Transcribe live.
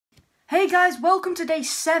Hey guys, welcome to day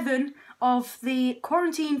 7 of the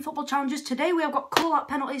quarantine football challenges. Today we have got call-out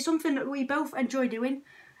penalties, something that we both enjoy doing.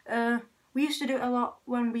 We used to do it a lot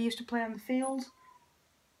when we used to play on the field.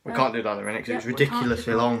 We can't do that at the minute because it's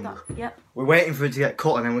ridiculously long. Yep. We're waiting for it to get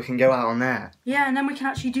cut and then we can go out on there. Yeah, and then we can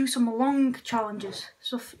actually do some long challenges,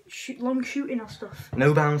 stuff, long shooting or stuff.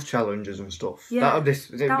 No bounds challenges and stuff. Yeah, It'd be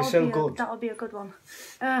so good. That would be a good one.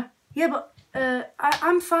 Yeah, but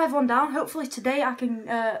I'm 5-1 down. Hopefully today I can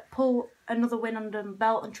pull another win under my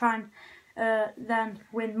belt and try and then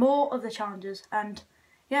win more of the challenges. And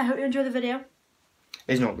yeah, hope you enjoy the video.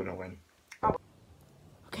 He's not going to win. Oh.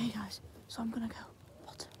 Okay guys, so I'm going to go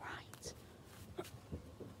bottom right.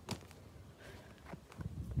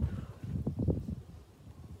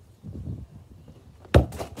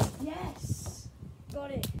 Yes!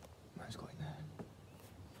 Got it. Mine's going there.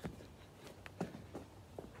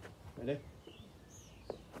 Ready?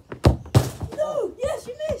 No! Yes,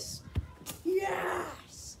 you missed!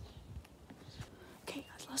 Yes! Okay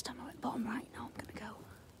guys, last time I went bottom right, now I'm going to go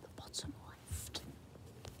the bottom left.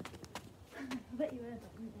 I bet you heard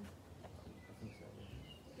that, didn't you? I think so,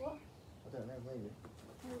 yeah. What? I don't know, maybe.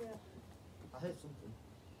 Oh yeah. I heard something.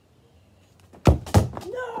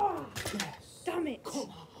 No! Yes! Damn it! Come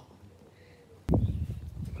on! I'm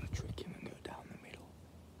going to trick him and go down the middle.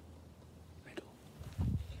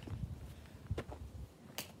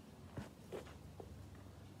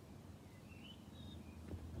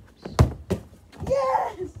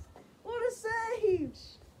 Yes! What a save!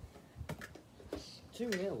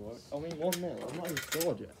 2-0, I mean 1-0, I've not even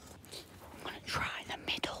scored yet. I'm going to try the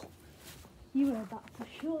middle. You heard that for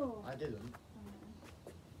sure. I didn't.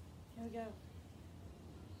 Here we go.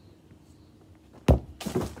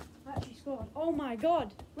 I actually scored. Oh my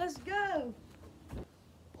god! Let's go!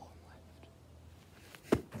 Bottom left.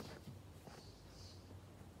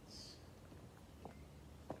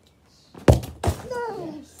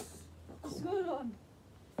 No! That's a good one.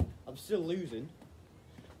 I'm still losing,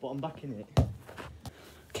 but I'm back in it.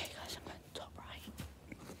 Okay guys, I'm going top right.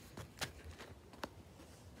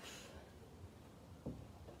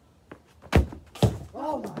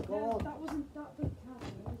 Oh my god! That wasn't that big count,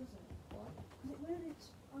 was it? Why? Because it went,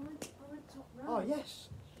 I went top right. Oh yes!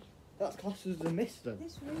 That's classed as a miss then.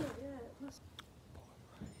 This real, yeah. That's...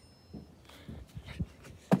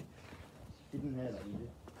 Didn't hear that, did you?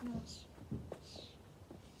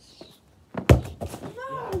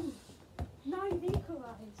 No! Now you've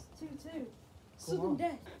equalised. 2-2. Sudden on.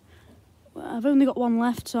 death. Well, I've only got one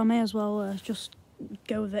left, so I may as well just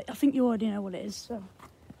go with it. I think you already know what it is, so...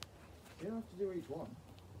 You don't have to do each one.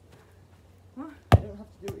 What? You don't have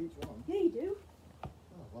to do each one. Yeah, you do. Oh,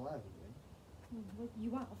 well I haven't. Well, you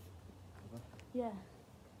have. Have Yeah.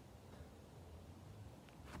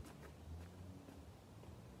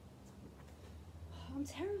 I'm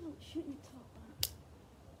terrible at shooting top.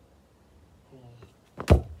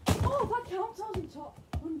 Oh, that counts. I was in top.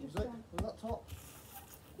 100%. Was that top?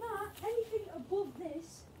 Nah, anything above this.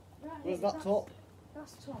 Right, Was that top?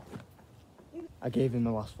 That's top. I gave him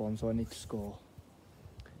the last one, so I need to score.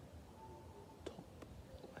 Top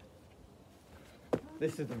left.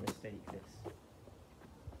 This is a mistake, this.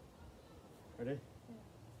 Ready?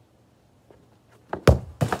 Yeah.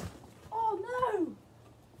 Oh no!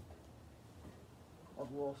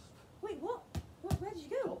 I've lost. Wait, what? Where did you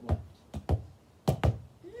go? Top left.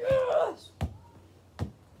 Yes!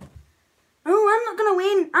 Oh, I'm not gonna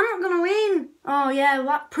win. I'm not gonna win. Oh yeah,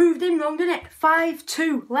 that proved him wrong, didn't it?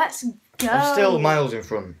 5-2. Let's go. I'm still miles in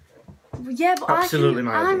front. Yeah, but Absolutely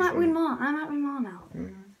I might win more. I might win more now.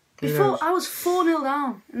 Before I was 4-0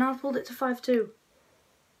 down, and I've pulled it to 5-2.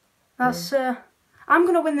 That's I'm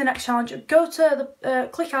gonna win the next challenge. Go to the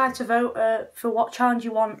click I to vote for what challenge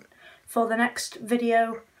you want for the next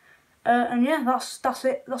video. And yeah, that's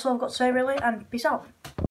it. That's all I've got to say really. And peace out.